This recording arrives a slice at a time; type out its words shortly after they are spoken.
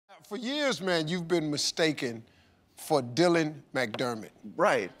for years, man, you've been mistaken for Dylan McDermott.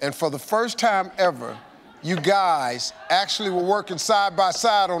 Right. And for the first time ever, you guys actually were working side by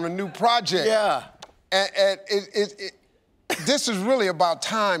side on a new project. Yeah. And this is really about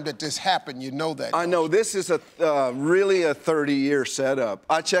time that this happened. You know that. I know. This is really a 30-year setup.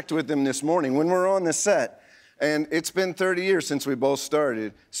 I checked with him this morning when we're on the set, and it's been 30 years since we both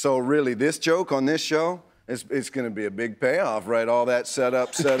started. So really, this joke on this show, it's going to be a big payoff, right? All that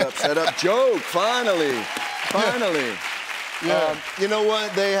setup joke, finally. Yeah. You know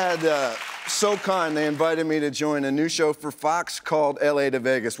what? They had, so kind, they invited me to join a new show for Fox called LA to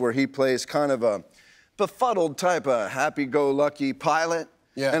Vegas, where he plays kind of a befuddled type of happy-go-lucky pilot.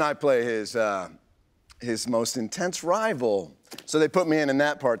 Yeah. And I play his most intense rival. So they put me in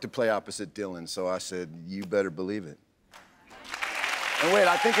that part to play opposite Dylan. So I said, you better believe it. And wait,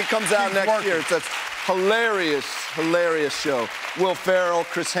 I think it comes out next year. It's a hilarious show. Will Ferrell,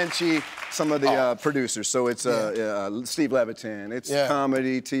 Chris Henchy, some of the producers. So it's Steve Levitan. It's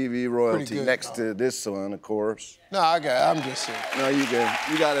comedy, TV, royalty, next to this one, of course. No, I'm just saying. No, you good.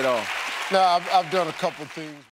 You got it all. No, I've done a couple things.